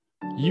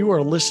You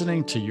are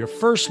listening to Your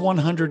First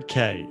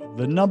 100K,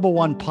 the number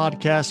one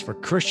podcast for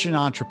Christian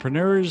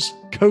entrepreneurs,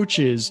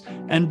 coaches,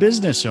 and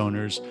business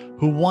owners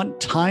who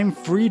want time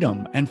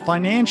freedom and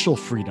financial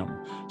freedom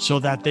so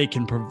that they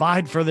can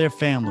provide for their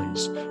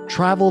families,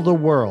 travel the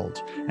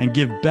world, and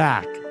give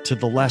back to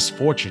the less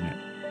fortunate.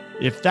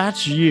 If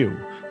that's you,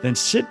 then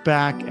sit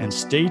back and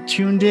stay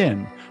tuned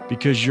in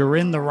because you're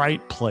in the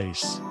right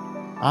place.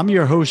 I'm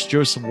your host,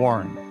 Joseph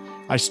Warren.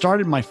 I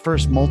started my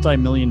first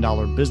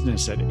multi-million-dollar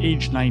business at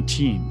age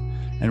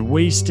 19 and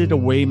wasted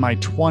away my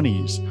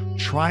 20s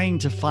trying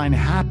to find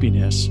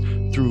happiness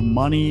through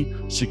money,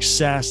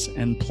 success,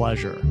 and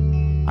pleasure.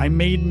 I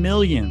made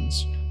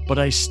millions, but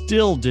I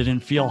still didn't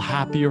feel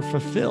happy or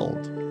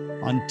fulfilled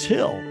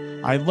until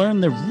I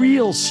learned the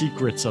real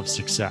secrets of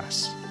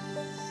success.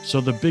 So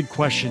the big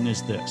question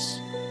is this: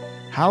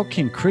 how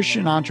can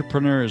Christian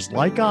entrepreneurs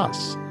like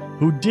us,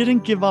 who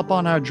didn't give up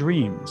on our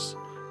dreams,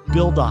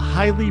 build a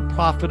highly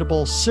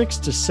profitable 6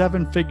 to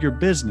 7 figure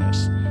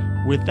business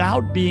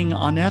without being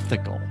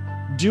unethical,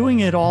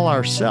 doing it all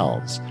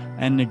ourselves,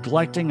 and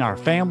neglecting our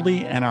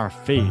family and our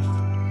faith?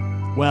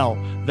 Well,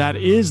 that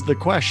is the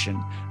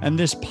question, and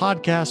this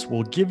podcast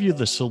will give you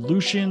the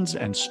solutions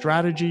and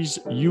strategies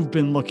you've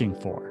been looking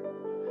for.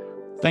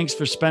 Thanks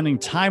for spending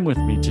time with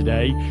me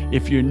today.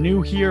 If you're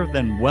new here,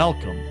 then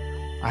welcome.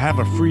 I have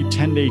a free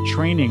 10-day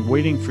training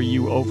waiting for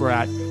you over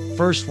at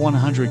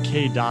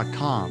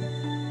first100k.com.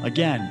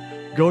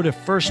 Again, go to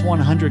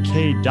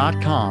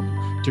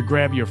first100k.com to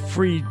grab your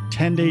free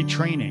 10-day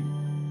training.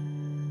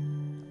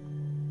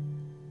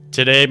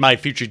 Today, my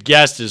featured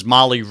guest is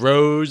Molly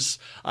Rose.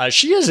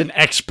 She is an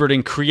expert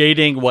in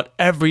creating what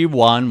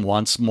everyone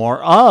wants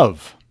more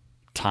of: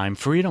 time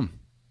freedom.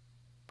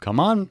 Come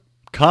on.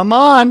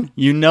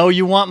 You know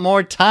you want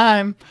more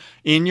time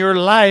in your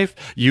life.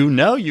 You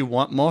know you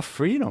want more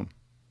freedom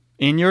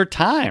in your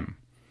time.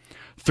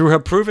 Through her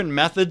proven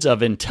methods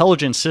of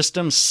intelligent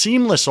systems,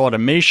 seamless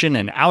automation,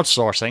 and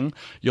outsourcing,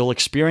 you'll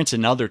experience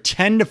another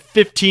 10 to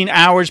 15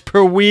 hours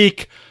per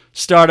week.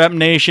 Startup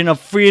Nation,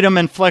 of freedom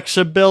and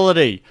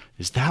flexibility.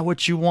 Is that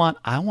what you want?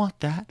 I want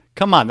that.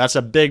 Come on, that's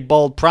a big,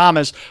 bold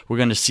promise. We're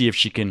going to see if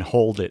she can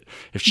hold it.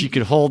 If she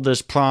could hold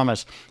this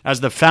promise.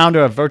 As the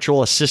founder of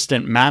Virtual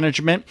Assistant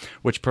Management,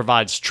 which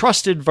provides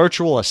trusted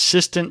virtual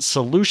assistant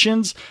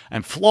solutions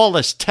and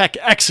flawless tech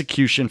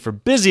execution for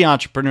busy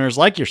entrepreneurs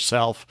like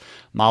yourself,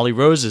 Molly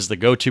Rose is the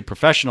go-to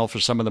professional for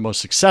some of the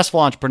most successful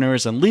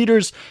entrepreneurs and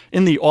leaders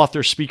in the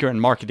author, speaker, and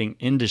marketing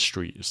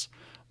industries.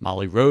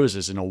 Molly Rose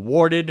is an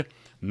awarded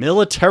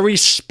military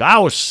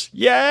spouse,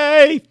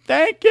 yay,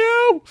 thank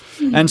you,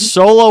 and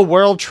solo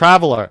world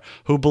traveler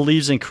who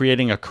believes in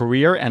creating a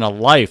career and a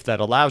life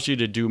that allows you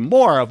to do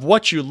more of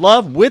what you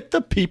love with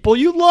the people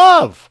you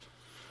love.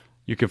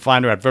 You can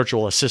find her at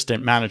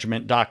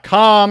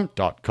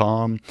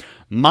virtualassistantmanagement.com.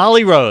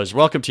 Molly Rose,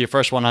 welcome to Your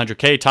First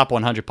 100K, top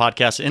 100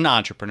 podcast in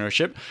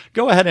entrepreneurship.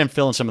 Go ahead and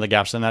fill in some of the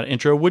gaps in that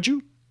intro, would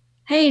you?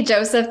 Hey,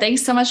 Joseph,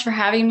 thanks so much for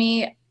having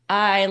me.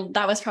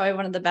 That was probably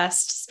one of the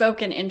best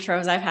spoken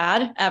intros I've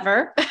had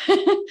ever.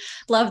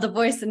 Love the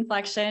voice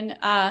inflection.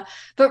 But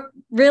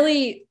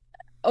really,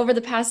 over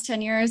the past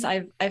 10 years,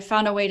 I've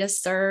found a way to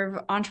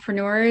serve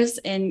entrepreneurs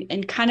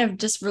and kind of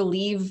just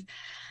relieve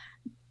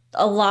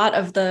a lot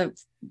of the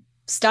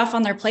stuff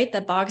on their plate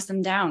that bogs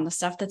them down, the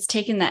stuff that's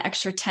taking that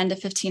extra 10 to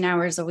 15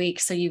 hours a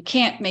week. So you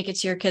can't make it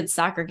to your kid's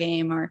soccer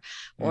game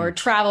or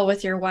travel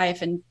with your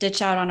wife and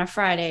ditch out on a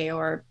Friday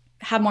or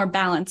have more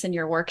balance in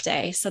your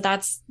workday. So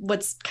that's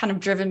what's kind of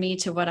driven me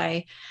to what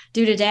I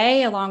do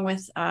today, along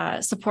with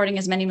supporting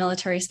as many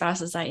military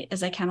spouses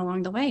as I can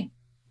along the way.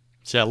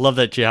 See, I love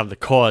that you have the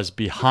cause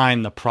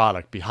behind the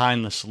product,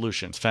 behind the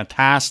solutions.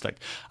 Fantastic.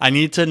 I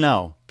need to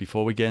know,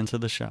 before we get into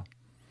the show,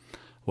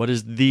 what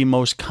is the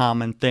most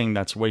common thing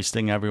that's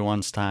wasting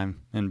everyone's time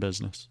in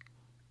business?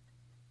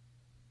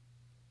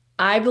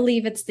 I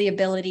believe it's the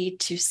ability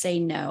to say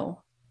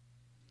no,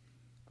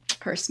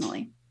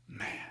 personally.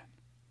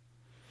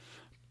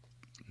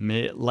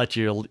 Let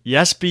your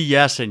yes be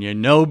yes and your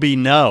no be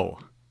no.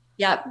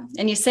 Yep.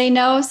 And you say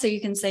no so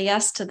you can say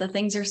yes to the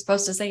things you're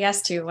supposed to say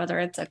yes to, whether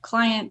it's a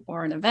client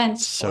or an event.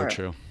 So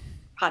true.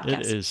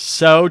 Podcast. It is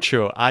so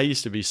true. I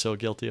used to be so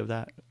guilty of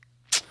that.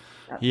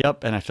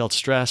 Yep. And I felt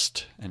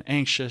stressed and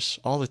anxious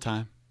all the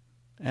time.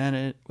 And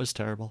it was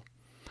terrible.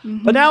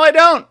 Mm-hmm. But now I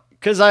don't,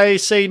 because I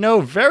say no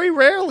very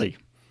rarely.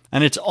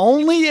 And it's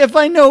only if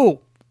I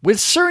know with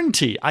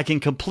certainty I can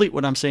complete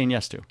what I'm saying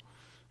yes to.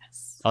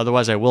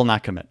 Otherwise, I will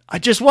not commit. I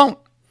just won't,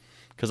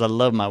 because I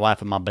love my wife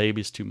and my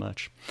babies too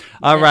much.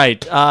 All right.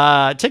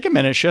 Take a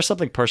minute. Share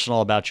something personal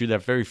about you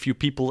that very few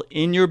people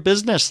in your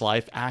business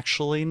life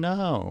actually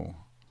know.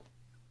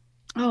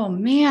 Oh,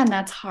 man,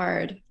 that's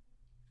hard.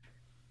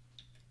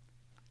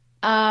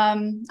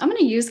 I'm going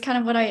to use kind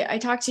of what I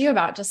talked to you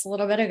about just a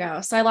little bit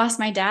ago. So I lost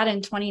my dad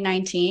in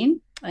 2019,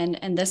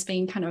 and this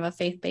being kind of a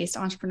faith-based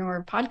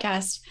entrepreneur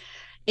podcast,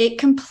 it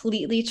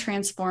completely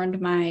transformed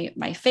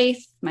my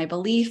faith, my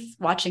belief,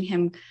 watching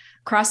him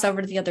cross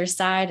over to the other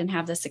side and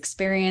have this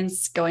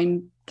experience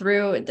going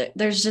through.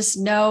 There's just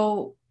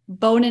no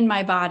bone in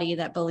my body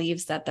that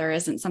believes that there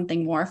isn't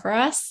something more for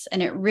us.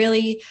 And it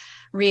really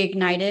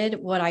reignited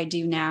what I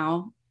do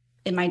now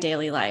in my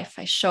daily life.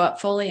 I show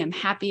up fully. I'm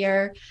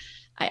happier.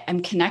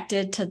 I'm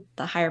connected to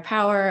the higher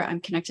power.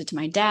 I'm connected to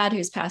my dad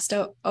who's passed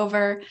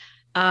over.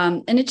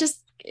 And it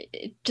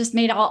just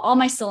made all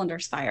my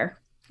cylinders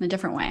fire in a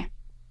different way.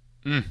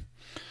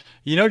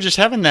 Just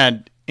having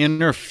that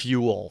inner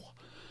fuel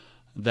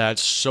that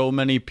so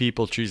many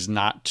people choose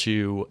not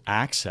to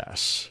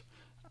access,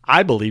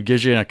 I believe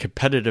gives you a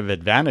competitive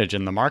advantage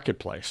in the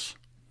marketplace.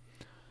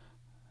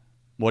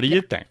 What do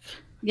you think?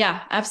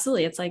 Yeah,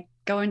 absolutely. It's like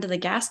going to the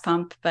gas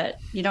pump, but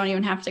you don't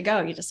even have to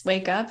go. You just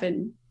wake up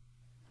and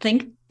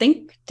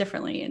think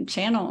differently and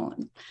channel.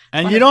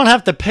 And you don't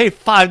have to pay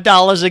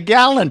 $5 a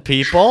gallon,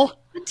 people.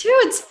 Too,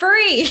 it's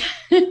free.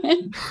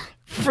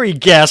 Free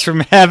gas from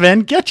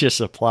heaven. Get your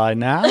supply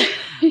now.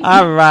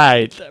 All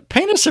right.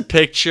 Paint us a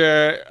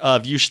picture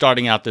of you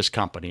starting out this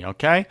company,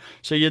 okay?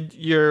 So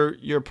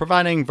you're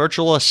providing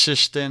virtual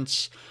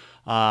assistants,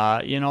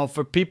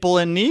 for people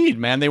in need,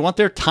 man. They want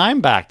their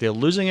time back. They're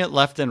losing it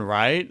left and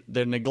right.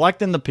 They're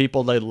neglecting the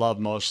people they love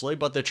mostly,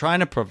 but they're trying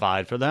to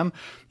provide for them.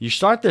 You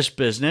start this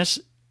business.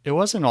 It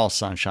wasn't all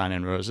sunshine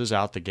and roses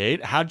out the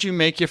gate. How'd you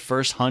make your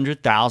first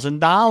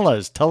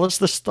 $100,000? Tell us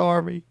the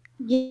story.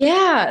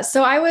 Yeah.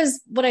 So I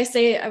was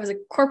a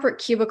corporate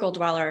cubicle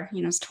dweller.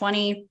 I was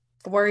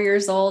 24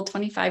 years old,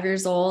 25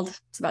 years old.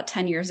 It's about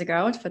 10 years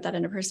ago, to put that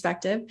into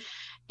perspective.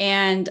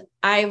 And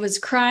I was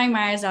crying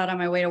my eyes out on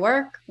my way to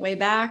work, way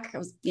back. I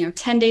was,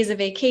 10 days of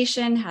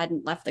vacation,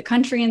 hadn't left the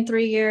country in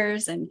 3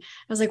 years. And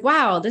I was like,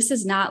 wow, this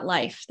is not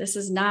life. This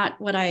is not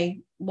what I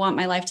want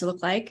my life to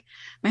look like.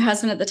 My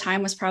husband at the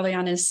time was probably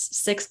on his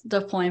 6th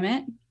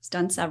deployment. He's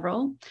done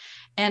several.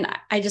 And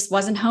I just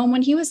wasn't home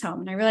when he was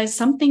home. And I realized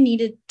something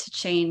needed to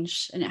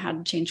change, and it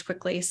had to change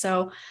quickly.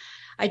 So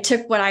I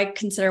took what I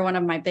consider one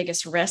of my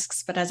biggest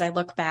risks. But as I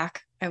look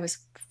back, I was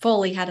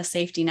fully had a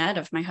safety net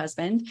of my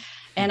husband,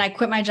 and I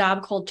quit my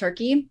job cold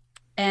turkey.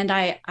 And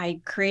I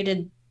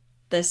created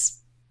this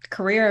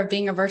career of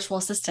being a virtual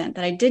assistant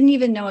that I didn't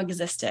even know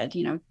existed.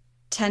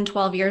 10,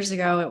 12 years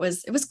ago, it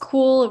was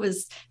cool. It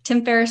was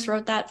Tim Ferriss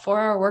wrote that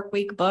 4-Hour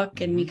Workweek book,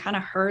 and we kind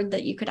of heard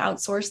that you could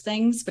outsource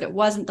things, but it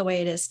wasn't the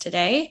way it is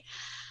today.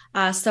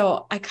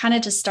 So I kind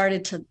of just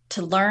started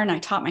to learn. I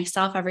taught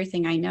myself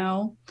everything I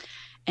know,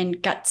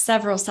 and got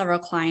several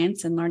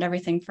clients, and learned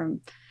everything from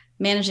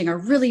managing a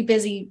really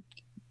busy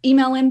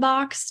email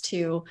inbox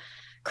to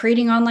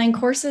creating online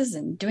courses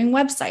and doing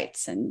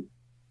websites and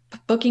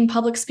booking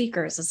public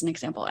speakers, as an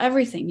example,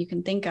 everything you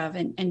can think of,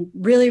 and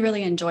really,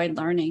 really enjoyed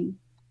learning.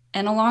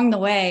 And along the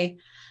way,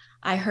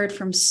 I heard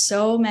from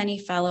so many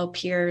fellow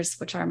peers,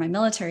 which are my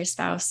military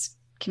spouse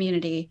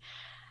community,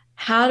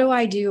 how do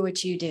I do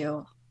what you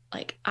do?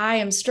 Like, I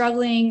am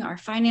struggling. Our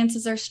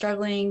finances are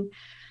struggling.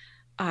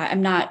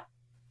 I'm not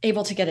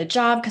able to get a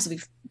job because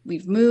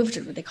we've moved,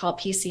 or they call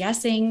it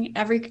PCSing,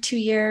 every 2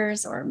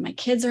 years, or my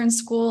kids are in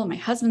school, my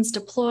husband's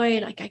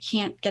deployed. Like, I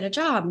can't get a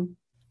job.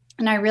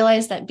 And I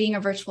realized that being a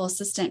virtual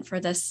assistant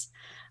for this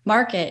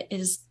market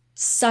is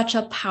such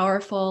a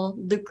powerful,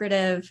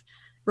 lucrative,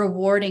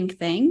 rewarding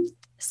thing.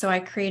 So I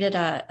created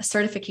a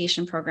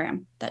certification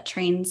program that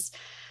trains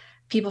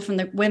people, from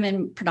the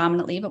women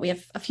predominantly, but we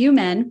have a few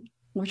men,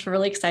 which we're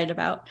really excited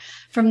about,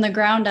 from the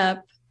ground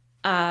up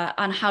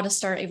on how to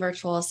start a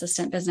virtual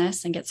assistant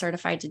business and get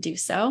certified to do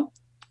so.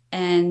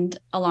 And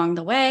along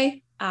the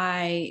way,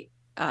 I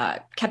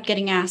kept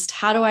getting asked,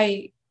 how do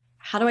I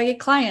get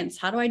clients?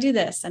 How do I do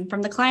this? And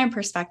from the client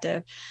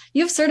perspective,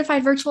 you have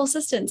certified virtual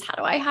assistants. How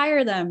do I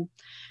hire them?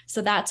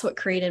 So that's what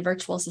created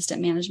Virtual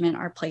Assistant Management,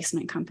 our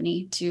placement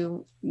company,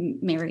 to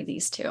marry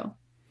these two.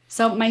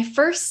 So my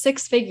first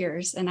 6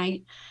 figures, and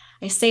I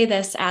say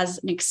this as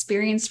an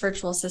experienced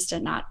virtual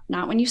assistant,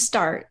 not when you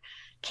start,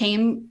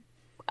 came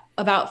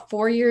about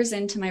 4 years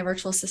into my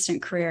virtual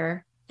assistant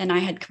career. And I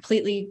had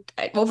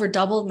over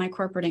doubled my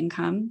corporate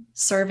income,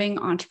 serving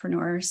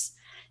entrepreneurs,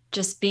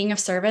 just being of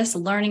service,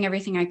 learning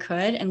everything I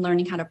could, and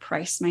learning how to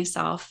price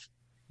myself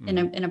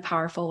in a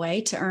powerful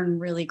way to earn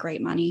really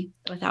great money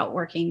without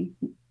working,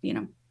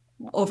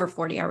 over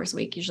 40 hours a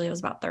week. Usually it was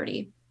about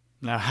 30.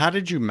 Now, how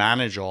did you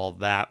manage all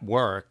that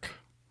work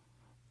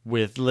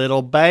with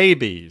little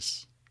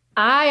babies?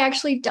 I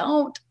actually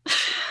don't.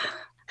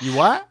 You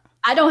what?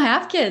 I don't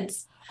have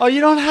kids. Oh,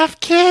 you don't have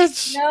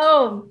kids?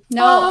 No.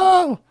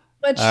 Oh.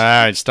 All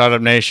right,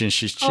 Startup Nation,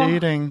 she's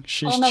cheating.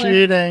 She's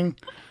cheating.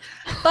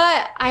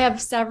 But I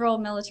have several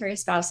military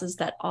spouses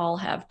that all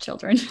have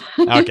children.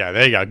 Okay,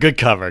 there you go. Good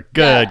cover.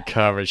 Good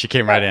cover. She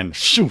came right in.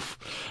 Shoof.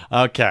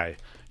 Okay,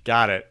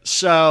 got it.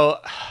 So,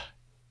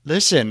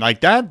 listen,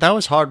 like that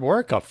was hard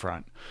work up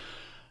front.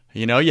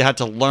 You had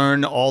to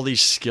learn all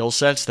these skill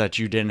sets that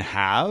you didn't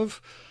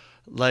have.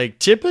 Like,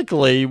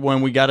 typically,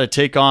 when we got to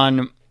take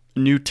on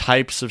new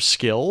types of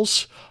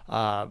skills,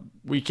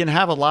 we can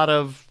have a lot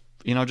of,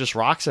 just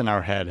rocks in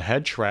our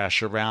head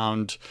trash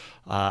around,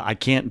 I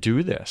can't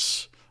do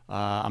this.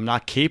 I'm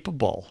not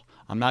capable.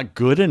 I'm not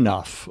good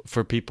enough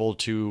for people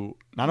to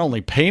not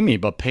only pay me,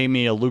 but pay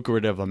me a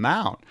lucrative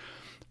amount.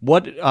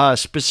 What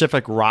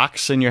specific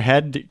rocks in your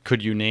head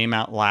could you name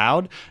out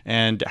loud,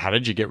 and how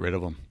did you get rid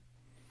of them?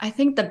 I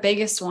think the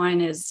biggest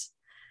one is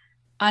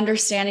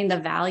understanding the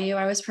value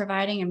I was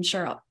providing. I'm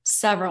sure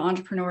several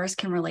entrepreneurs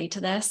can relate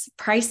to this.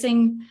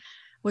 Pricing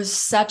was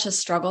such a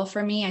struggle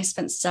for me. I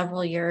spent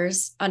several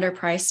years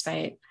underpriced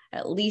by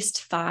at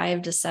least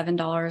 $5 to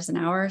 $7 an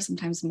hour,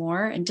 sometimes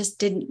more, and just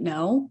didn't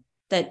know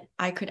that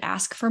I could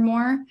ask for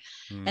more.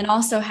 And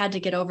also had to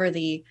get over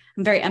I'm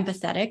very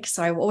empathetic.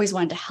 So I always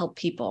wanted to help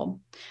people.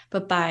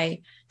 But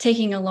by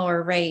taking a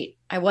lower rate,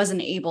 I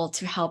wasn't able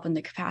to help in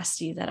the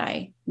capacity that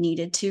I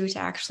needed to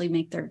actually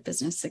make their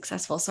business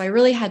successful. So I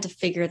really had to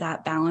figure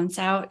that balance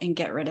out and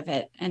get rid of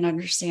it and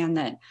understand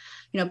that,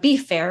 be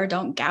fair,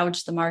 don't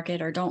gouge the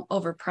market or don't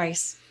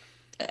overprice.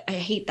 I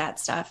hate that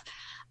stuff.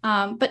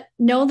 But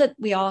know that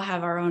we all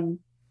have our own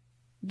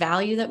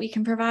value that we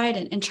can provide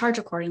and charge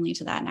accordingly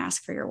to that and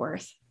ask for your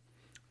worth.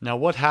 Now,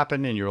 what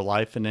happened in your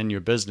life and in your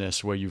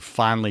business where you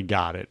finally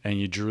got it and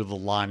you drew the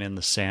line in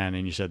the sand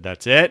and you said,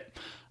 that's it?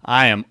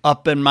 I am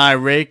up in my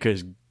rate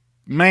because,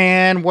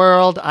 man,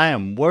 world, I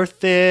am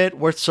worth it,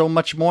 worth so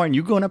much more, and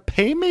you're going to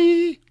pay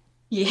me?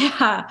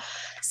 Yeah.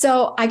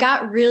 So I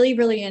got really,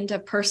 really into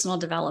personal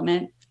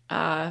development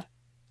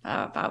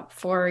about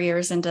 4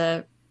 years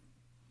into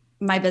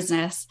my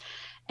business.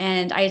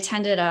 And I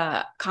attended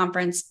a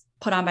conference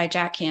put on by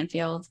Jack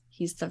Canfield.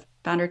 He's the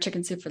founder of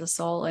Chicken Soup for the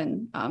Soul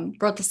and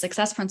wrote the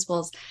Success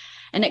Principles.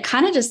 And it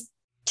kind of just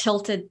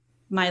tilted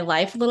my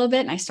life a little bit.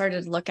 And I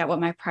started to look at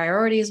what my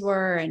priorities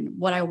were and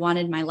what I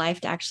wanted my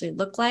life to actually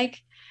look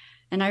like.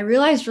 And I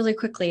realized really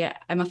quickly,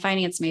 I'm a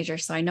finance major,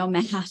 so I know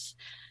math,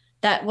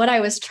 that what I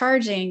was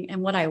charging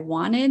and what I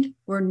wanted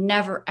were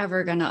never,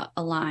 ever going to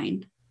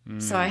align.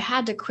 So I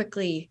had to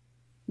quickly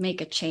make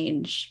a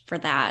change for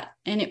that.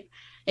 And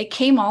it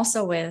came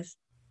also with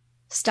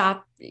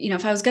stop,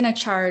 if I was going to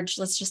charge,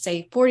 let's just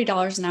say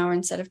 $40 an hour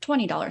instead of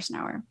 $20 an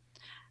hour,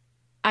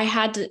 I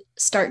had to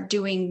start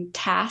doing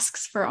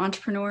tasks for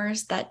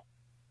entrepreneurs that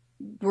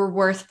were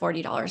worth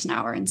 $40 an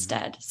hour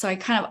instead. So I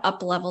kind of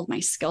up leveled my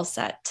skill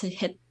set to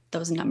hit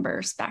those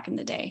numbers back in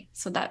the day.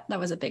 So that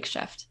was a big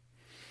shift.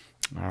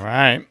 All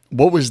right.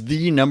 What was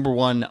the number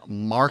one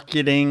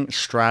marketing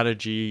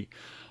strategy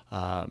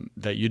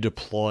that you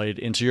deployed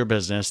into your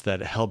business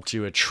that helped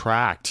you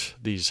attract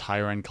these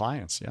higher end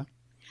clients? Yeah.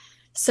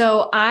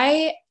 So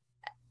I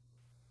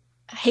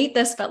hate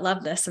this, but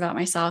love this about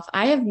myself.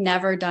 I have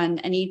never done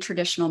any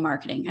traditional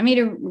marketing.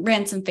 I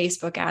ran some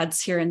Facebook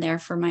ads here and there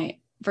for my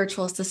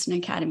virtual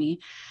assistant academy,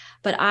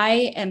 but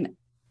I am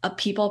a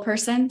people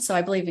person. So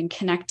I believe in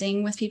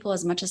connecting with people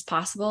as much as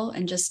possible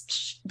and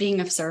just being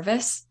of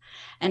service.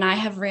 And I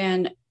have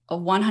ran a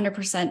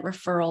 100%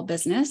 referral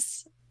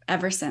business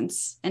ever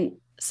since. And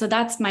so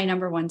that's my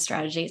number one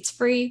strategy. It's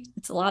free.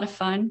 It's a lot of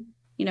fun.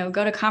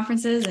 Go to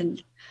conferences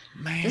and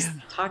just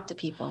talk to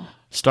people.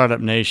 Startup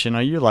Nation,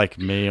 are you like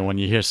me? And when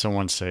you hear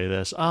someone say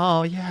this,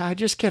 oh yeah, I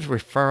just get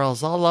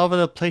referrals all over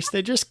the place.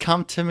 They just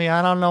come to me.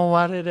 I don't know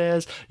what it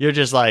is. You're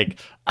just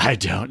like, I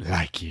don't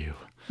like you.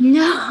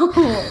 No,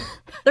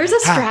 there's a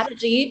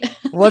strategy.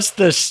 What's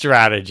the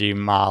strategy,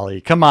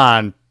 Molly? Come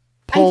on,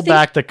 pull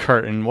back the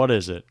curtain. What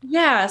is it?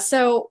 Yeah.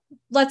 So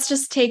let's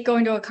just take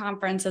going to a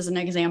conference as an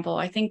example.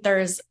 I think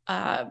there's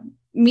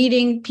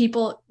meeting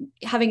people,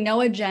 having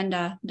no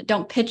agenda.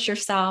 Don't pitch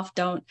yourself.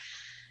 Don't,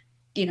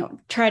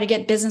 try to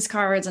get business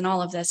cards and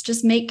all of this.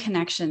 Just make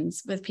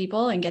connections with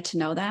people and get to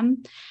know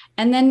them.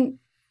 And then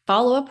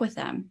follow up with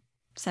them.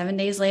 7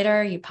 days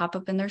later, you pop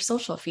up in their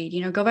social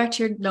feed, go back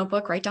to your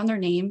notebook, write down their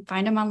name,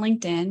 find them on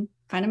LinkedIn,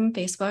 find them on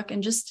Facebook,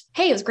 and just,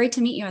 hey, it was great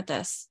to meet you at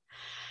this.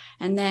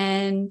 And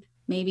then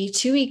maybe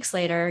 2 weeks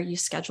later, you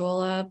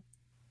schedule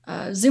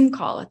a Zoom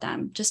call with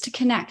them just to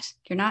connect.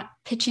 You're not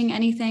pitching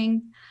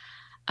anything.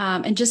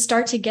 And just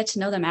start to get to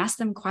know them, ask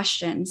them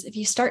questions. If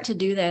you start to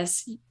do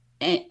this,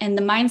 and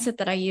the mindset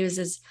that I use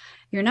is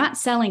you're not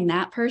selling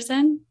that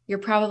person, you're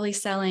probably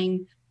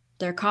selling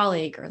their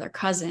colleague or their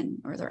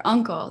cousin or their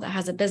uncle that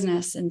has a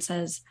business and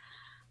says,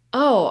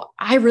 oh,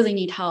 I really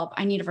need help.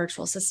 I need a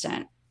virtual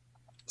assistant.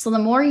 So the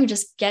more you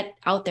just get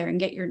out there and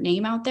get your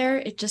name out there,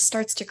 it just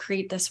starts to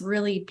create this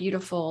really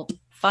beautiful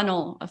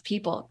funnel of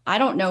people. I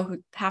don't know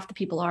who half the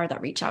people are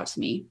that reach out to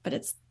me, but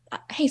it's,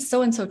 hey,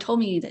 so-and-so told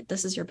me that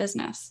this is your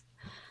business.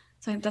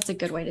 So I think that's a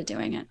good way to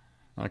doing it.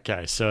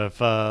 Okay. So if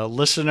a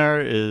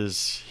listener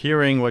is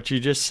hearing what you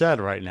just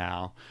said right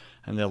now,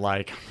 and they're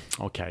like,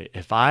 okay,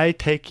 if I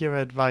take your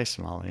advice,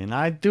 Molly, and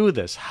I do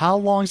this, how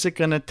long is it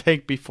going to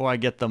take before I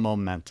get the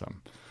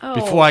momentum?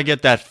 Before I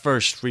get that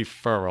first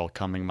referral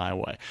coming my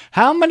way?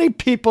 How many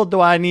people do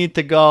I need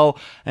to go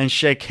and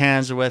shake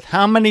hands with?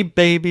 How many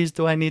babies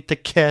do I need to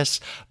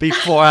kiss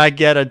before I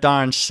get a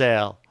darn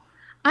sale?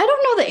 I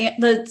don't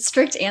know the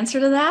strict answer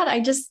to that.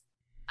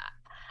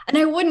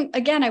 I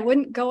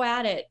wouldn't go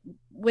at it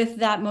with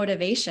that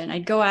motivation.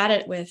 I'd go at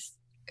it with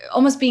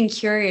almost being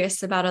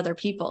curious about other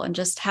people and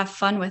just have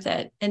fun with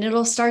it. And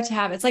it'll start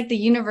to it's like the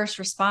universe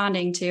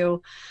responding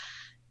to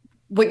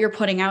what you're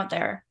putting out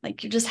there.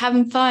 Like you're just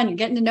having fun, you're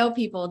getting to know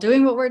people,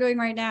 doing what we're doing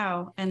right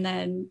now. And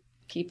then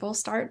people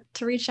start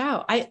to reach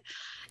out.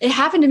 it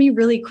happened to me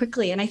really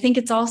quickly. And I think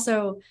it's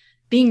also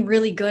being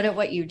really good at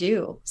what you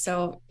do.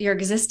 So your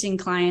existing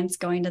clients,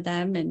 going to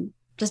them and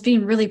just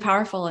being really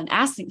powerful and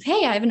asking,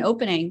 hey, I have an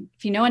opening.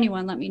 If you know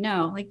anyone, let me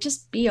know. Like,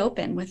 just be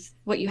open with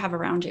what you have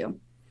around you.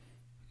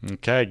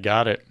 Okay,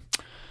 got it.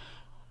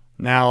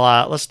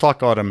 Now, let's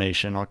talk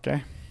automation,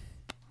 okay?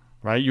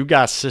 Right? You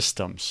got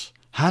systems.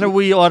 How do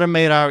we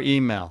automate our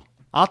email?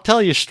 I'll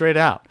tell you straight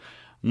out.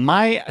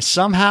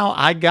 Somehow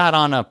I got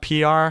on a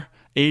PR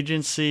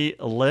agency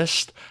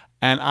list,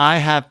 and I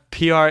have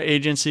PR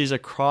agencies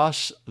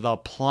across the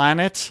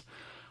planet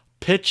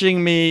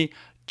pitching me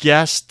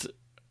guest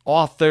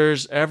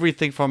authors,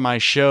 everything for my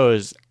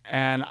shows,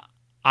 and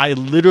I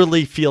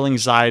literally feel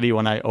anxiety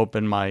when I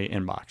open my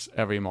inbox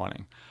every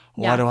morning.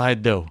 Yeah. What do I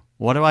do?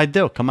 What do I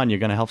do? Come on, you're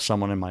going to help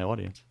someone in my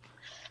audience.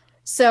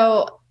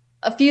 So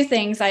a few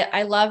things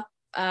I love,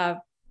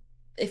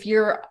 if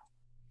you're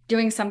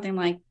doing something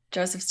like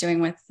Joseph's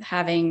doing with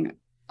having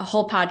a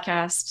whole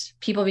podcast,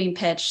 people being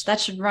pitched, that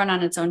should run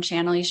on its own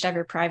channel. You should have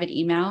your private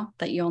email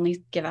that you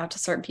only give out to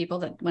certain people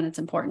that when it's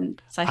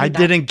important. So I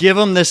didn't give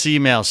them this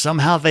email.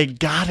 Somehow they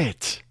got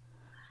it.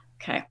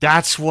 Okay.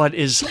 That's what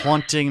is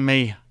haunting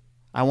me.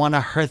 I want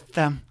to hurt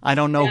them. I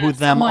don't know who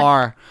them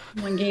are.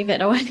 Someone gave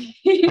it away.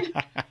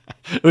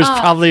 It was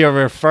probably a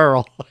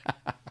referral.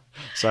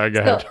 Sorry, go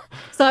ahead.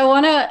 So I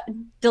want to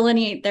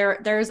delineate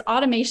there's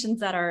automations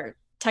that are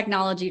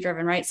technology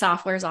driven, right?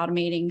 Software is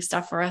automating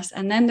stuff for us.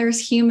 And then there's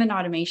human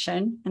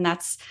automation. And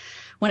that's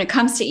when it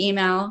comes to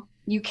email,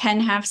 you can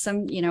have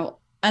some,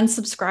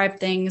 unsubscribe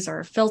things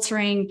or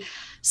filtering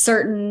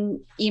certain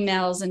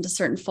emails into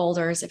certain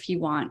folders if you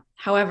want.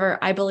 However,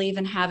 I believe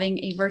in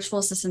having a virtual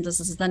assistant.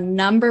 This is the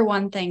number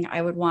one thing I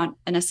would want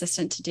an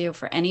assistant to do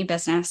for any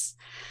business,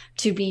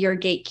 to be your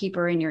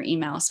gatekeeper in your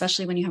email,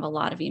 especially when you have a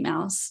lot of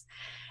emails.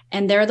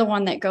 And they're the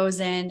one that goes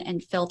in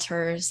and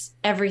filters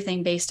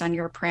everything based on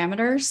your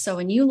parameters. So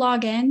when you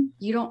log in,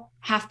 you don't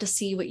have to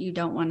see what you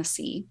don't want to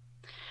see.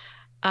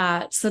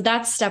 So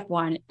that's step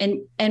one.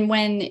 And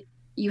when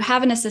you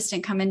have an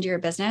assistant come into your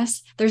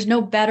business, there's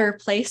no better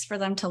place for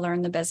them to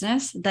learn the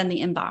business than the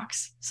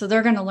inbox. So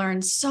they're going to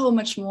learn so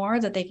much more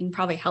that they can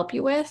probably help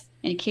you with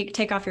and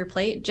take off your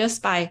plate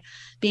just by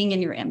being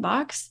in your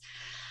inbox.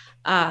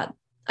 I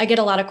get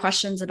a lot of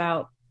questions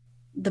about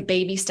the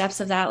baby steps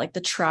of that, like the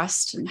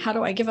trust and how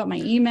do I give up my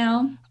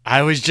email?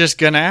 I was just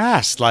going to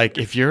ask, like,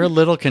 if you're a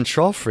little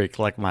control freak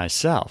like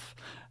myself,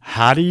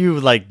 how do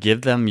you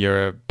give them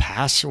your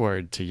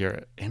password to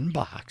your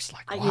inbox?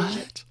 Like,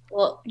 what?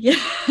 Well, yeah.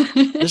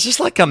 This is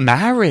like a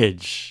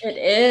marriage. It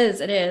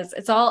is.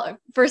 It's all,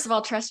 first of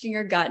all, trusting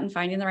your gut and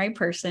finding the right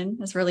person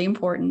is really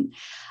important.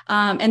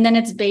 And then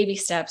it's baby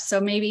steps. So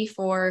maybe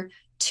for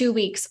 2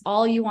 weeks,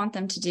 all you want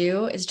them to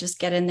do is just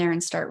get in there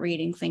and start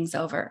reading things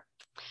over.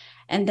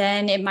 And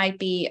then it might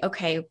be,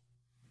 okay,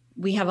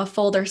 we have a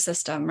folder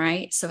system,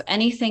 right? So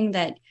anything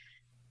that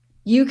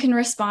you can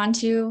respond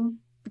to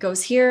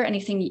goes here.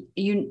 Anything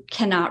you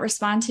cannot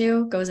respond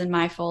to goes in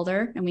my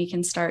folder, and we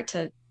can start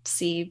to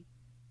see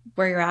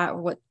where you're at,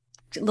 or what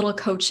little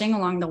coaching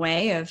along the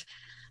way of,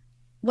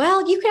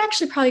 well, you could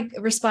actually probably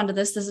respond to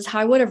this. This is how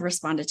I would have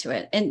responded to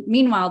it. And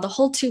meanwhile, the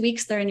whole 2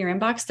 weeks they're in your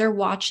inbox, they're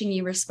watching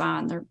you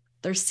respond.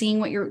 They're seeing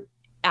what your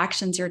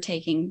actions you're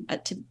taking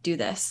to do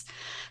this.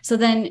 So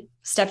then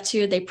step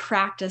 2, they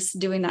practice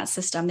doing that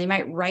system. They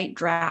might write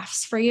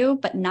drafts for you,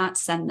 but not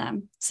send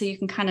them. So you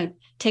can kind of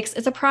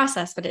it's a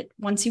process, but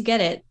once you get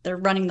it, they're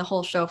running the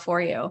whole show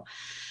for you.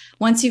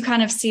 Once you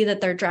kind of see that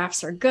their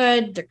drafts are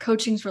good, their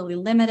coaching's really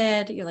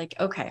limited, you're like,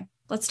 okay,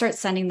 let's start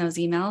sending those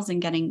emails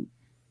and getting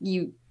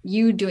you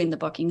doing the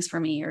bookings for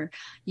me, or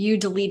you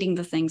deleting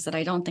the things that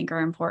I don't think are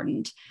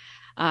important.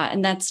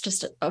 And that's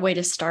just a way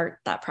to start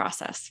that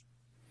process.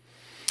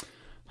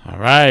 All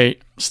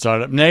right,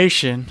 Startup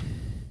Nation.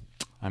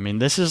 I mean,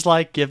 this is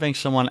like giving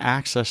someone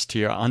access to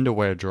your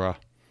underwear drawer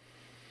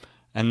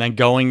and then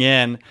going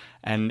in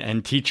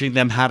and teaching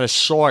them how to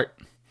sort,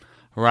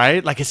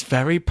 right? Like, it's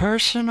very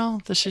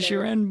personal. This is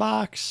your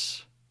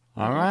inbox.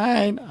 All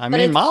right. I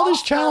mean,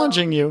 Molly's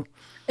challenging you.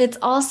 It's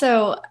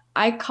also,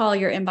 I call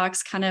your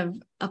inbox kind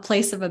of a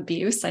place of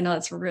abuse. I know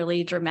that's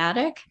really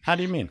dramatic. How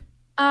do you mean?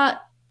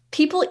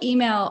 People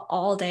email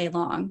all day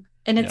long.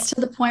 And it's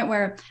to the point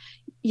where,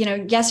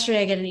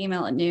 yesterday I get an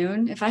email at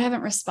noon. If I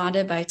haven't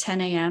responded by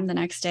 10 a.m. the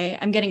next day,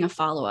 I'm getting a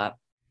follow-up.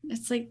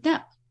 It's like, no,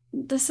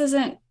 this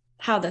isn't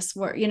how this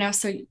works,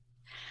 So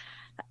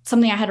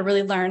something I had to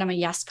really learn. I'm a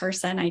yes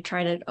person. I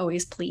try to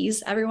always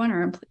please everyone,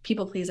 or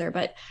people pleaser,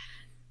 but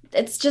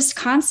it's just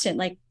constant,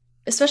 like,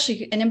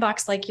 especially an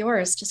inbox like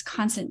yours, just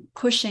constant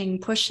pushing,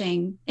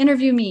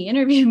 interview me,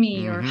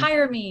 mm-hmm. or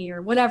hire me,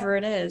 or whatever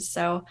it is.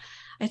 So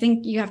I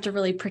think you have to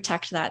really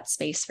protect that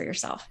space for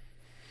yourself.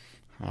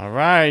 All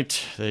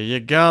right. There you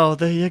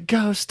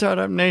go,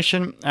 Startup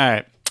Nation. All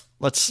right.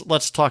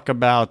 Let's talk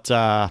about,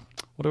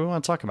 what do we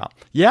want to talk about?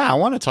 Yeah, I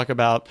want to talk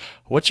about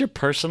what's your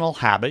personal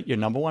habit, your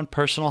number one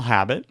personal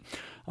habit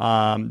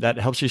that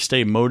helps you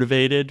stay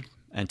motivated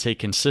and take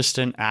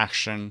consistent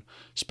action,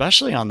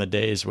 especially on the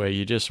days where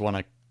you just want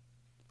to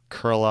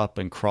curl up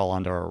and crawl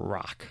under a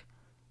rock.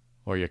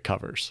 or your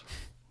covers?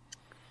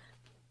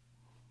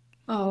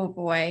 Oh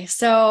boy.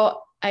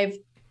 So I've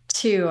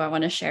two I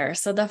want to share.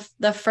 So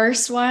the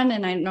first one,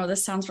 and I know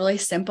this sounds really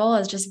simple,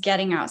 is just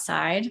getting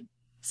outside.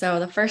 So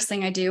the first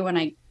thing I do when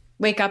I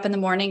wake up in the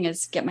morning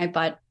is get my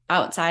butt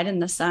outside in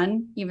the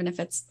sun, even if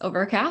it's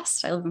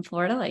overcast. I live in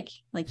Florida,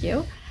 like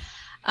you.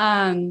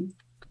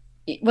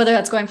 Whether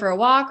that's going for a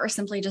walk or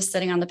simply just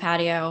sitting on the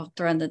patio,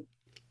 throwing the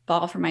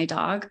ball for my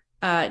dog.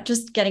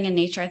 Just getting in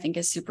nature, I think,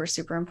 is super,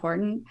 super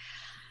important.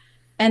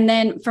 And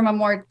then from a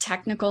more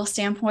technical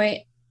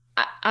standpoint,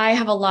 I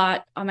have a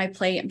lot on my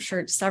plate. I'm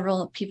sure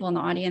several people in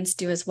the audience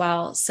do as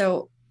well.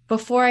 So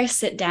before I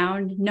sit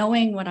down,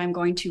 knowing what I'm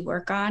going to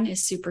work on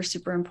is super,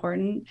 super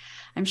important.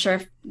 I'm sure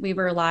if we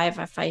were live,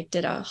 if I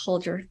did a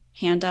hold your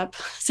hand up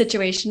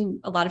situation,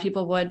 a lot of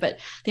people would, but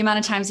the amount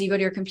of times you go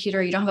to your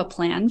computer, you don't have a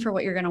plan for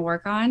what you're going to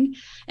work on,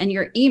 and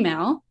your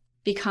email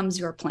becomes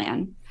your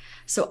plan.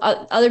 So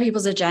other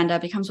people's agenda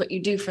becomes what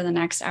you do for the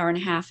next hour and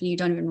a half, and you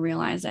don't even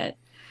realize it.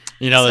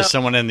 There's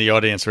someone in the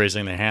audience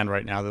raising their hand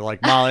right now. They're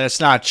like, Molly, that's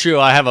not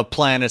true. I have a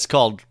plan. It's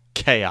called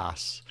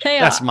chaos.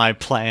 That's my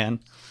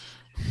plan.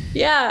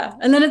 Yeah.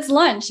 And then it's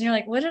lunch and you're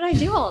like, what did I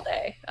do all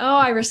day? Oh,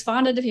 I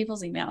responded to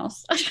people's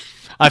emails.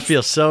 I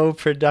feel so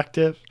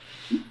productive.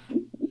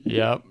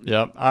 Yep.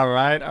 All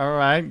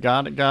right.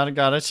 Got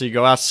it. So you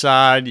go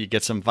outside, you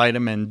get some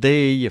vitamin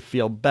D, you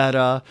feel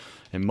better,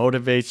 it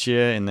motivates you,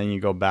 and then you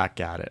go back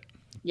at it.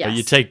 Yes. But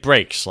you take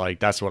breaks. Like,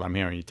 that's what I'm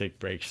hearing. You take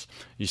breaks.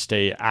 You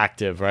stay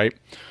active, right?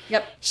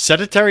 Yep.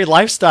 Sedentary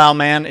lifestyle,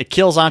 man. It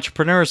kills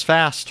entrepreneurs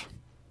fast.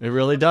 It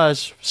really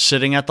does.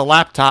 Sitting at the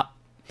laptop,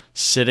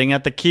 sitting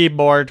at the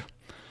keyboard.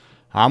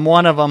 I'm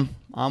one of them.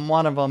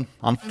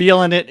 I'm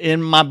feeling it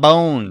in my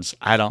bones.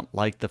 I don't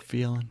like the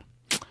feeling.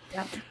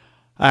 Yep.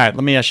 All right,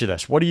 let me ask you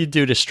this. What do you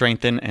do to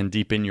strengthen and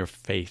deepen your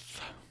faith?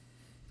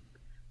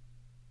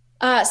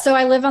 So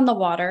I live on the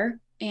water,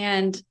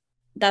 and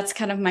that's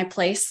kind of my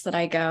place that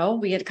I go.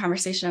 We had a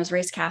conversation. I was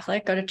raised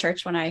Catholic, go to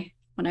church when I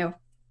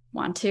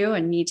want to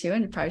and need to,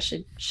 and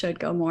probably should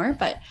go more.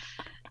 But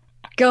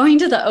going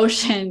to the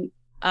ocean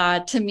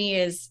to me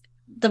is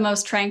the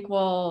most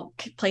tranquil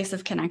place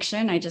of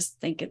connection. I just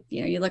think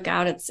you look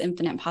out, it's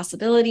infinite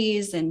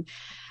possibilities, and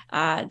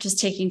just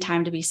taking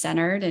time to be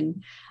centered.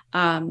 And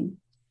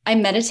I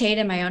meditate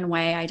in my own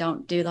way. I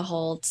don't do the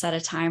whole set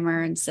a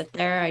timer and sit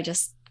there. I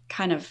just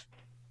kind of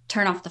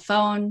turn off the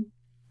phone,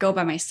 go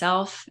by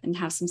myself, and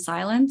have some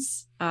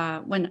silence.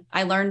 When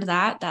I learned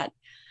that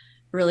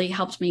really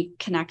helped me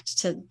connect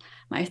to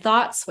my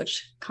thoughts,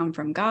 which come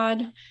from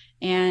God,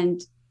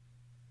 and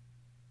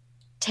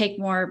take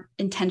more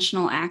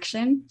intentional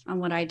action on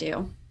what I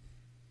do.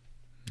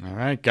 All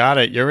right. Got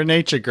it. You're a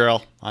nature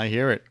girl. I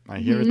hear it. I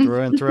hear it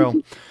through and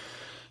through.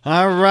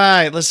 All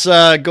right. Let's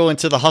go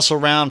into the hustle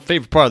round.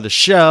 Favorite part of the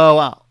show.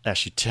 I'll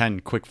ask you 10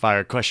 quick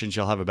fire questions.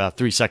 You'll have about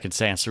 3 seconds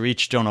to answer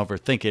each. Don't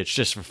overthink it. It's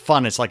just for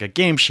fun. It's like a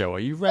game show. Are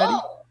you ready?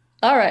 Oh,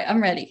 all right.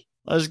 I'm ready.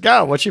 Let's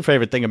go. What's your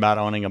favorite thing about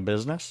owning a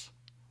business?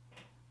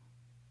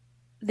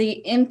 The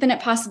infinite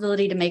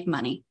possibility to make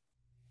money.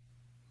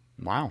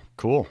 Wow,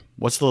 cool.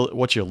 What's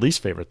your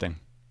least favorite thing?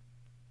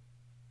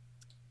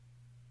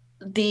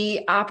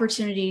 The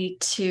opportunity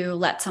to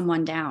let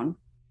someone down.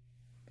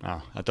 Oh,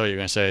 I thought you were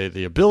going to say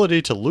the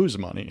ability to lose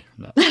money.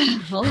 No.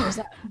 Well, there's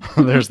that.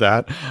 There's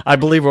that. I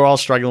believe we're all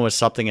struggling with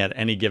something at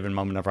any given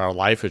moment of our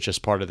life. It's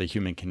just part of the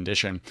human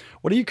condition.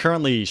 What are you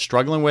currently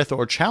struggling with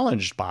or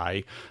challenged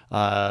by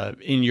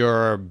in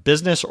your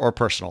business or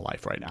personal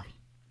life right now?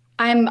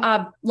 I'm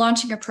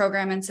launching a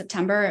program in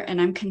September,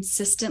 and I'm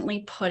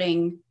consistently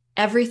putting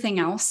everything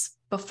else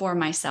before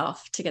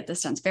myself to get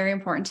this done. It's very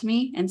important to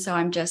me. And so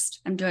I'm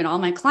doing all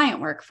my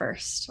client work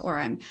first, or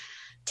I'm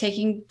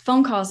taking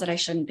phone calls that I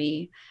shouldn't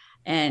be.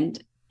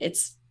 And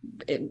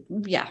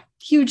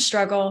huge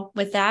struggle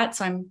with that.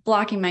 So I'm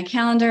blocking my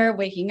calendar,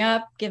 waking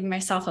up, giving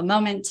myself a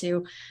moment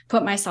to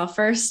put myself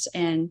first.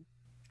 And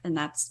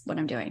that's what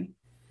I'm doing.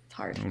 It's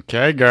hard.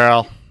 Okay,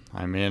 girl.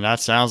 I mean,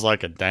 that sounds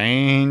like a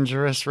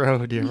dangerous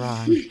road you're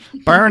on.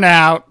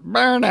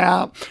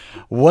 Burnout.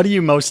 What are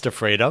you most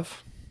afraid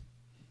of?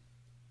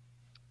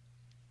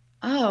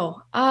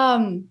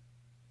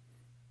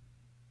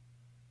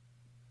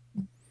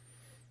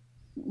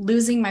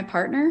 Losing my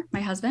partner, my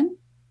husband.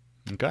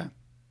 Okay.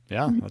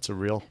 Yeah, that's a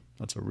real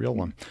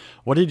one.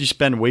 What did you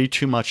spend way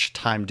too much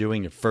time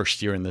doing your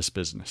first year in this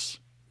business?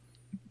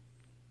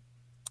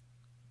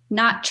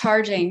 Not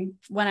charging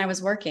when I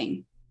was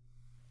working.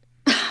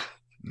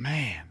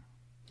 Man,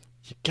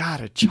 you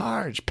gotta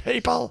charge,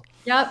 people.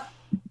 Yep.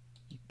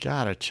 You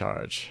gotta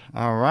charge.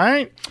 All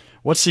right.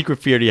 What secret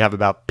fear do you have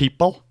about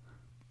people?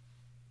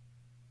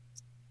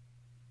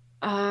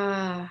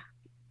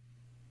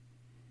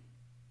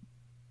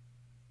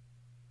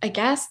 I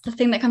guess the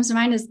thing that comes to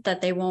mind is that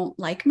they won't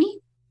like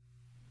me.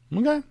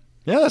 Okay.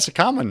 Yeah, that's a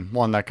common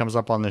one that comes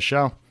up on this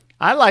show.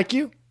 I like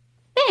you.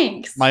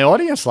 Thanks. My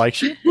audience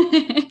likes you.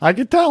 I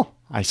could tell.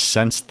 I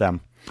sensed them.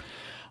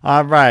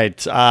 All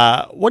right.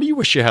 What do you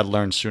wish you had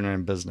learned sooner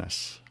in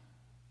business?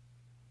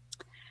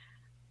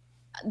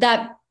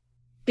 That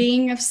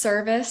being of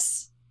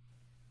service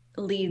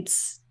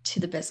leads to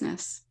the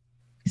business.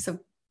 So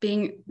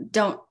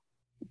don't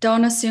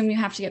assume you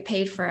have to get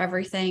paid for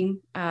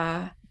everything.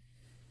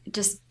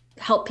 Just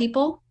help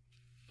people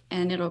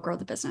and it'll grow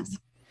the business.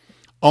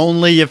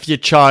 Only if you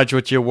charge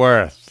what you're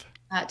worth.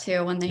 That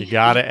too. You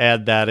got to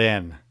add that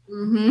in.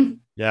 Mm-hmm.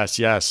 Yes,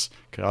 yes.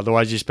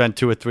 Otherwise, you spend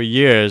 2 or 3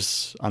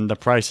 years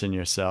underpricing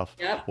yourself.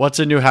 Yep. What's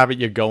a new habit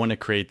you're going to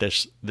create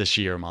this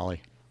year,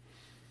 Molly?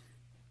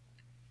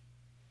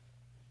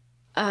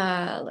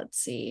 Let's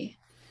see.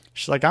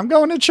 She's like, I'm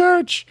going to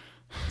church.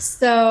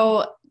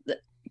 So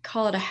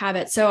call it a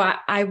habit. So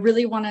I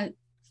really want to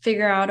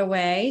figure out a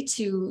way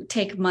to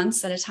take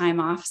months at a time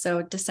off.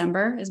 So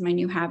December is my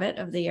new habit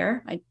of the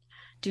year. I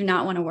do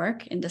not want to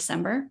work in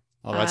December.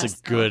 Oh, that's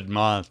a good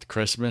month.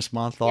 Christmas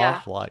month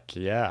off. Like,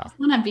 yeah. I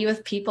want to be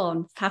with people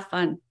and have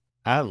fun.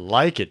 I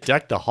like it.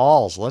 Deck the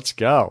halls. Let's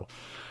go.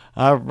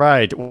 All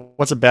right.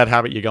 What's a bad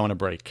habit you're going to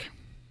break?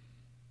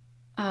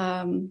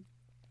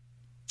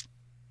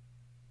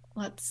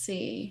 Let's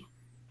see.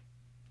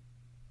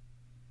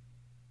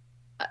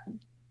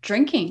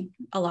 Drinking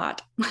a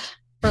lot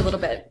for a little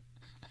bit.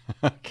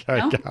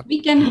 Okay.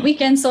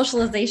 Weekend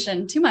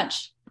socialization, too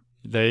much.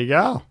 There you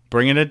go.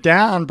 Bringing it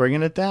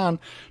down.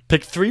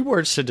 Pick 3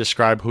 words to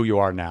describe who you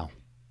are now.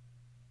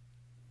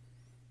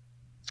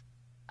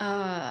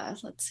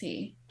 Let's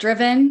see.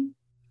 Driven.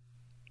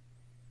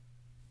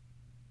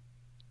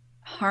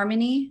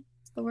 Harmony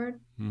is the word.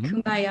 Mm-hmm.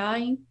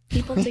 Kumbaya,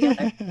 people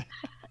together.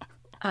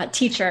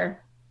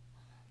 Teacher.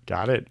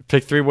 Got it.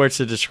 Pick 3 words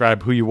to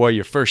describe who you were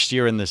your first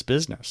year in this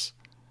business.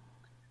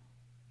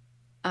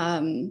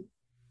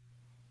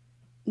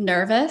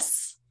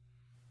 Nervous,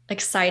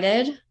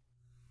 excited,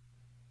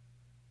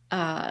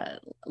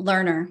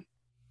 learner.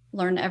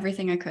 Learn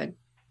everything I could.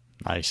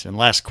 Nice. And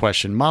last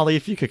question, Molly,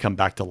 if you could come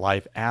back to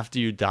life after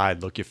you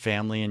died, look your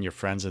family and your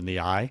friends in the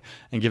eye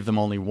and give them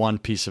only one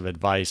piece of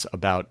advice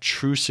about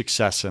true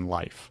success in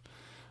life,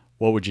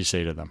 what would you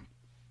say to them?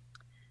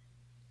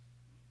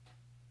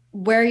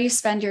 Where you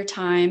spend your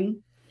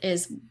time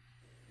is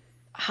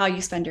how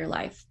you spend your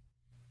life.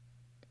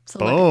 So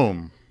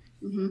boom.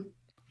 Mm-hmm.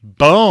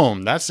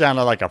 Boom. That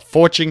sounded like a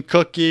fortune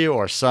cookie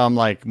or some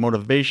like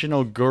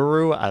motivational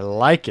guru. I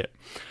like it.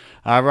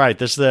 All right.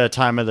 This is the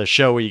time of the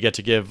show where you get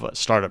to give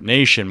Startup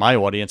Nation, my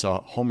audience, a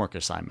homework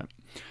assignment.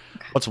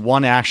 Okay. What's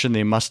one action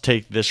they must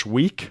take this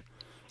week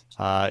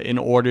in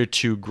order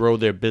to grow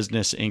their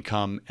business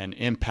income and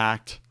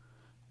impact?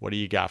 What do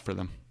you got for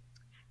them?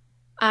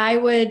 I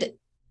would,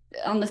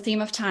 on the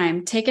theme of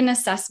time, take an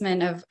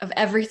assessment of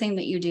everything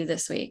that you do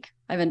this week.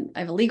 I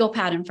have a legal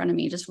pad in front of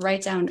me. Just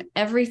write down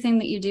everything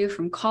that you do,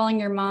 from calling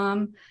your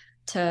mom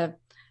to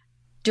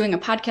doing a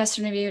podcast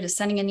interview, to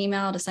sending an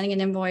email, to sending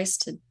an invoice,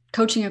 to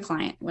coaching a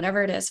client,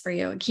 whatever it is for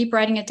you. Keep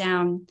writing it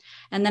down.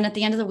 And then at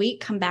the end of the week,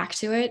 come back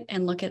to it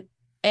and look at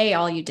A,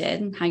 all you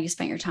did and how you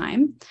spent your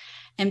time.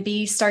 And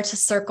B, start to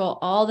circle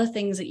all the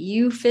things that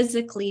you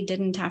physically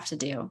didn't have to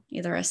do.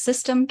 Either a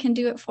system can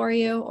do it for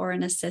you or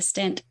an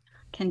assistant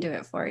can do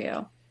it for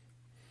you.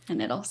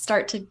 And it'll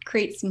start to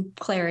create some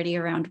clarity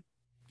around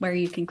where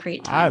you can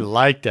create time. I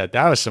like that.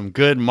 That was some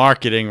good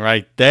marketing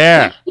right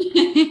there.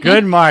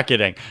 Good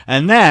marketing.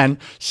 And then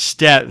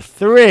step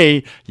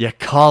 3, you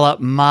call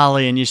up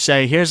Molly and you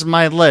say, here's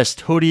my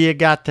list. Who do you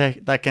got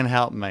that can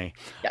help me?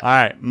 Yep. All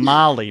right,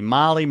 Molly.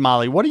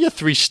 What are your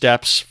 3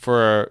 steps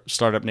for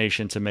Startup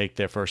Nation to make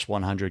their first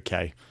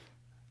 100K?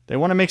 They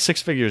want to make 6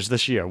 figures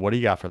this year. What do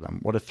you got for them?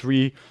 What are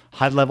 3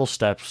 high-level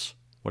steps?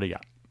 What do you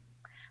got?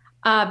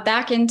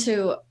 Back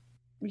into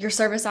your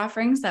service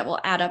offerings that will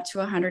add up to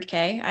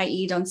 100K,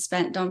 i.e. don't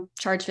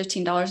charge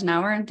 $15 an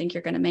hour and think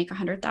you're going to make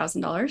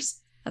 $100,000.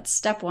 That's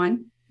step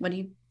 1. What are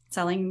you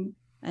selling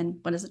and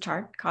what does it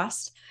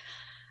cost?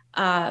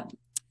 I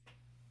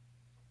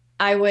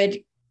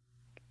would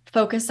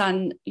focus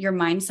on your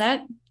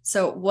mindset.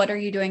 So what are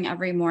you doing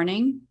every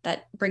morning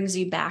that brings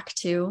you back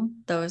to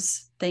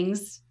those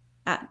things,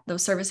 at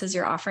those services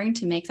you're offering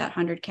to make that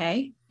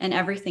 100K, and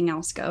everything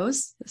else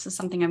goes. This is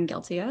something I'm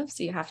guilty of.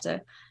 So you have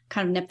to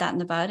kind of nip that in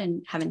the bud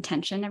and have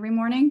intention every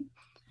morning.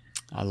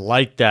 I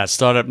like that.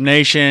 Startup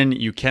Nation,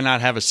 you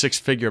cannot have a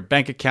 6-figure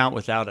bank account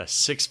without a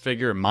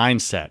 6-figure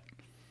mindset.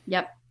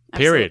 Yep.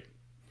 Period.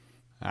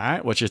 Absolutely. All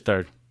right. What's your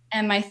 3rd?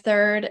 And my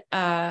 3rd,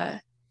 I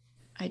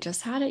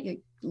just had it.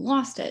 You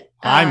lost it.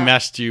 I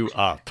messed you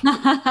up.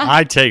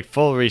 I take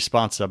full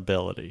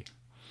responsibility.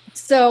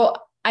 So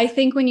I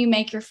think when you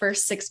make your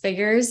first 6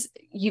 figures,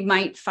 you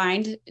might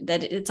find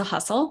that it's a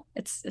hustle.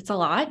 It's a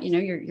lot. You know,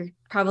 you're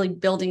probably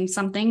building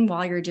something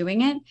while you're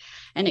doing it,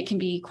 and it can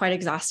be quite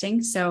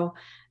exhausting. So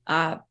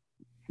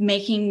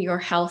making your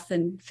health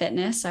and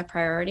fitness a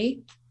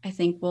priority, I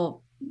think,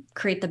 will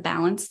create the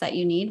balance that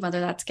you need, whether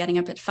that's getting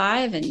up at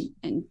 5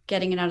 and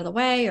getting it out of the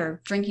way,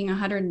 or drinking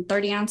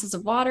 130 ounces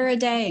of water a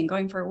day and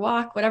going for a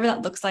walk, whatever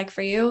that looks like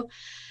for you.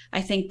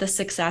 I think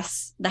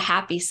the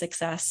happy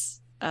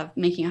success of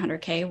making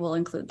 100K will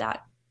include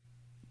that.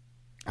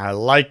 I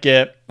like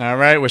it. All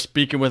right. We're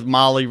speaking with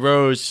Molly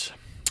Rose.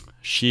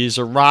 She's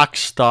a rock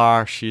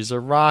star.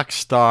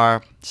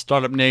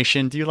 Startup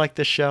Nation, do you like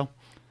this show?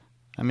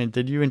 I mean,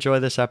 did you enjoy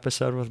this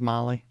episode with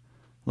Molly?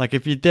 Like,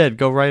 if you did,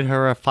 go write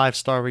her a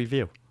 5-star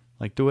review.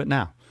 Like, do it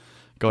now.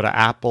 Go to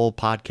Apple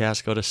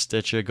Podcasts, go to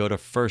Stitcher, go to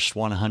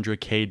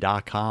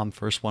first100k.com,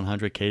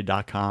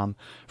 first100k.com.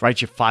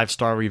 Write your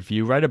 5-star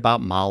review. Write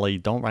about Molly.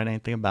 Don't write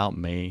anything about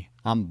me.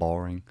 I'm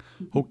boring.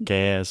 Who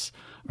cares?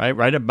 Right?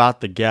 Write about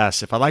the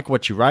guests. If I like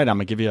what you write, I'm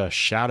going to give you a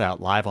shout out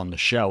live on the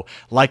show,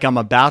 like I'm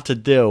about to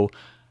do.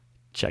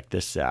 Check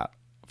this out.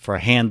 For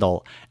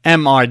handle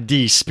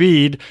MRD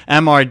Speed.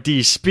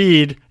 MRD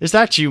Speed. Is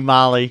that you,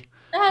 Molly?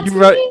 That's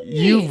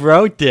You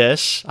wrote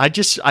this. I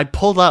just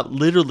pulled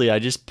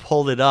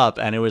it up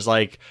and it was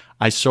like,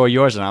 I saw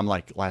yours and I'm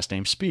like, last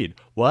name Speed.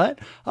 What?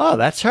 Oh,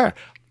 that's her.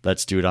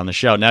 Let's do it on the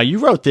show. Now, you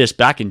wrote this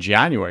back in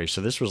January, so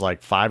this was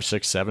like 5,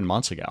 6, 7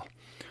 months ago.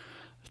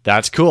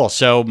 That's cool.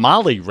 So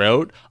Molly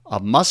wrote a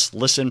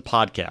must-listen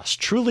podcast,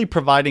 truly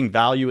providing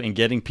value in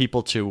getting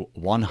people to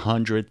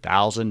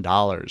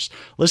 $100,000.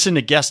 Listen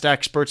to guest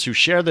experts who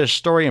share their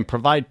story and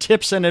provide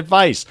tips and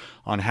advice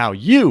on how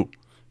you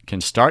can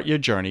start your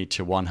journey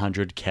to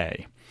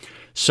 100K.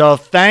 So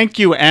thank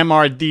you,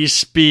 MRD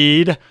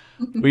Speed.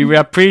 We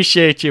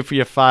appreciate you for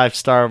your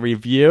 5-star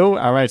review.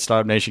 All right,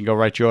 Startup Nation, go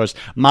write yours.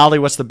 Molly,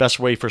 what's the best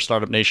way for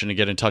Startup Nation to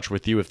get in touch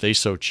with you if they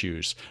so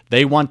choose?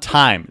 They want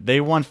time.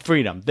 They want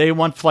freedom. They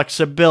want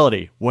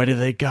flexibility. Where do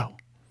they go?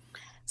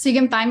 So you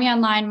can find me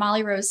online,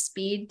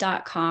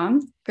 mollyrosespeed.com.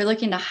 If you're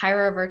looking to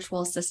hire a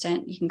virtual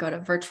assistant, you can go to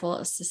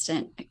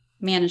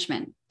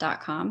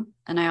virtualassistantmanagement.com.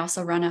 And I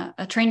also run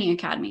a training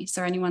academy.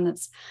 So anyone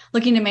that's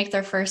looking to make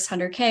their first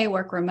 100K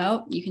work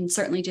remote, you can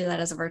certainly do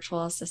that as a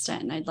virtual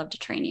assistant. And I'd love to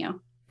train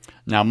you.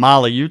 Now,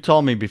 Molly, you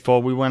told me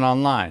before we went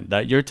online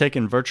that you're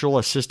taking virtual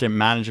assistant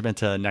management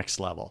to the next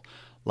level.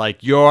 Like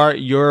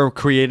you're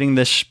creating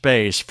this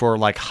space for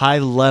like high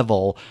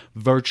level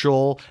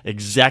virtual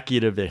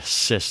executive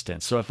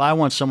assistants. So if I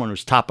want someone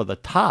who's top of the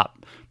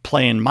top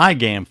playing my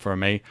game for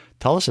me,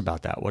 tell us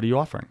about that. What are you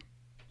offering?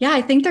 Yeah,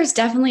 I think there's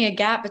definitely a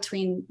gap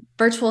between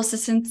virtual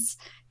assistants,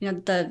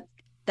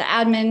 the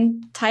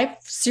admin type,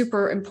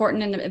 super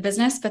important in a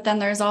business, but then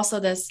there's also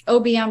this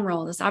OBM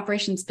role, this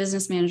operations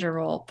business manager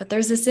role, but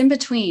there's this in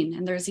between,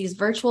 and there's these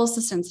virtual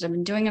assistants that have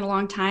been doing it a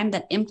long time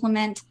that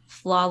implement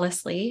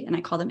flawlessly, and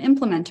I call them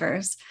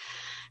implementers.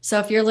 So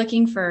if you're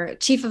looking for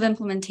chief of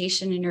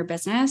implementation in your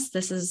business,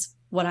 this is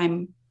what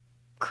I'm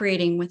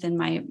creating within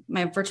my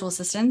virtual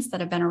assistants that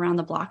have been around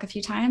the block a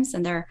few times,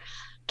 and they're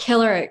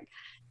killer at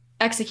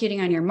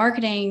executing on your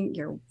marketing,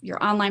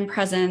 your online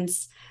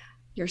presence,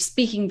 your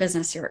speaking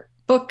business, your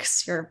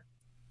books, your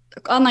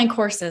online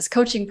courses,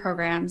 coaching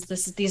programs.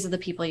 These are the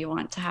people you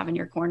want to have in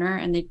your corner,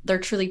 and they're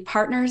truly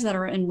partners that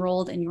are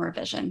enrolled in your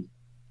vision.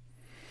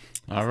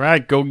 All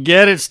right, go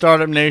get it,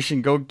 Startup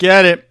Nation. Go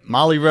get it.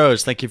 Molly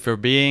Rose, thank you for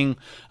being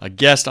a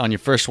guest on your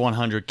first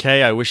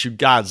 100K. I wish you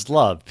God's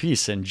love,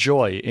 peace, and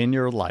joy in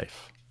your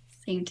life.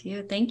 Same to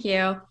you. Thank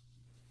you.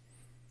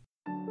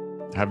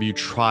 Have you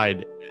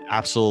tried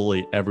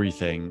absolutely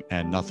everything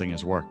and nothing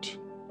has worked?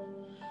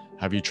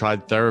 Have you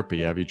tried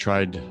therapy? Have you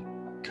tried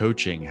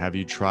coaching? Have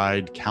you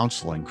tried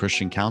counseling,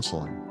 Christian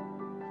counseling?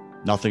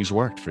 Nothing's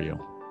worked for you,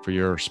 for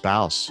your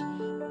spouse.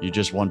 You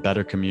just want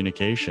better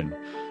communication.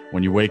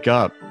 When you wake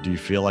up, do you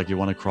feel like you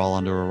want to crawl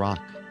under a rock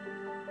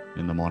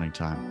in the morning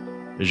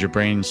time? Is your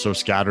brain so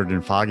scattered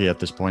and foggy at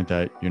this point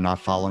that you're not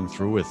following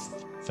through with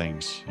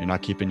things? You're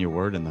not keeping your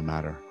word in the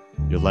matter.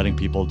 You're letting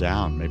people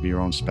down, maybe your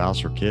own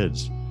spouse or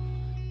kids.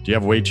 Do you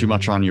have way too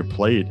much on your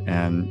plate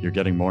and you're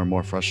getting more and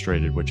more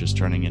frustrated, which is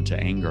turning into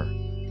anger?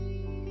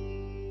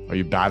 Are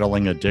you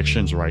battling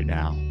addictions right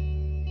now?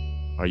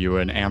 Are you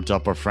an amped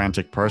up or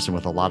frantic person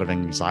with a lot of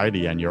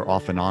anxiety and you're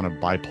off and on of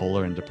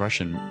bipolar and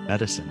depression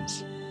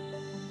medicines?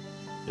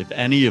 If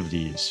any of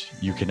these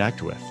you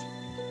connect with,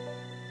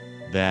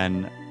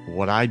 then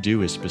what I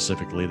do is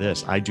specifically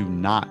this. I do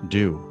not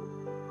do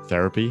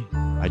therapy.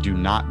 I do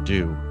not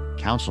do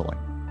counseling.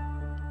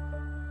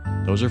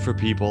 Those are for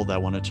people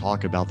that want to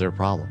talk about their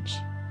problems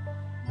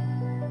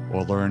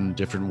or learn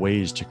different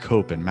ways to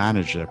cope and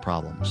manage their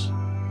problems.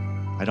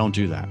 I don't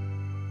do that.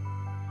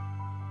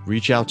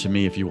 Reach out to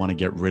me if you want to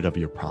get rid of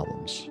your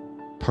problems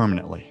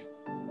permanently.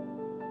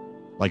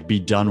 Like, be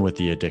done with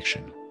the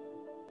addiction.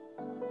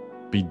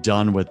 Be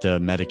done with the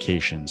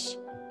medications.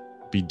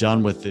 Be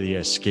done with the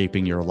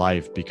escaping your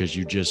life because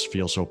you just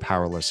feel so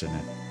powerless in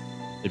it.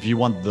 If you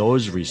want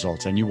those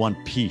results and you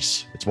want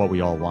peace, it's what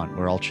we all want.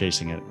 We're all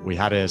chasing it. We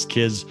had it as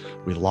kids.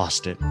 We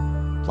lost it.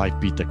 Life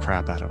beat the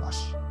crap out of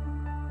us.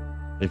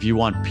 If you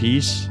want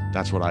peace,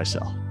 that's what I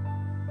sell.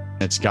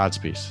 It's God's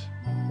peace.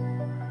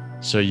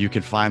 So you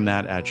can find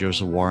that at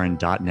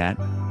josephwarren.net.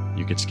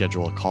 You can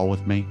schedule a call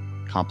with me,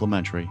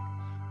 complimentary.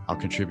 I'll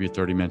contribute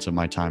 30 minutes of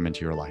my time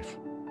into your life.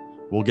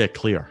 We'll get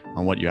clear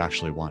on what you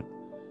actually want.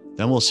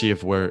 Then we'll see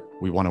if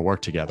we want to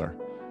work together.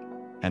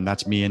 And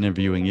that's me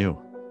interviewing you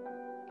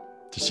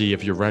to see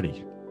if you're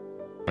ready.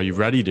 Are you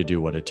ready to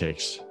do what it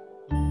takes?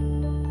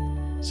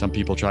 Some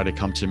people try to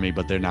come to me,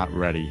 but they're not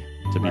ready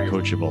to be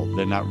coachable.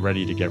 They're not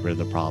ready to get rid of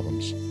the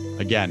problems.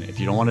 Again, if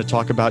you don't want to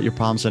talk about your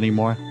problems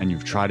anymore and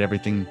you've tried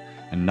everything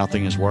and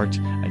nothing has worked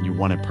and you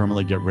want to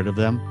permanently get rid of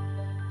them,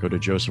 go to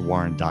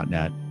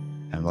josephwarren.net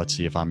and let's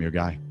see if I'm your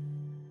guy.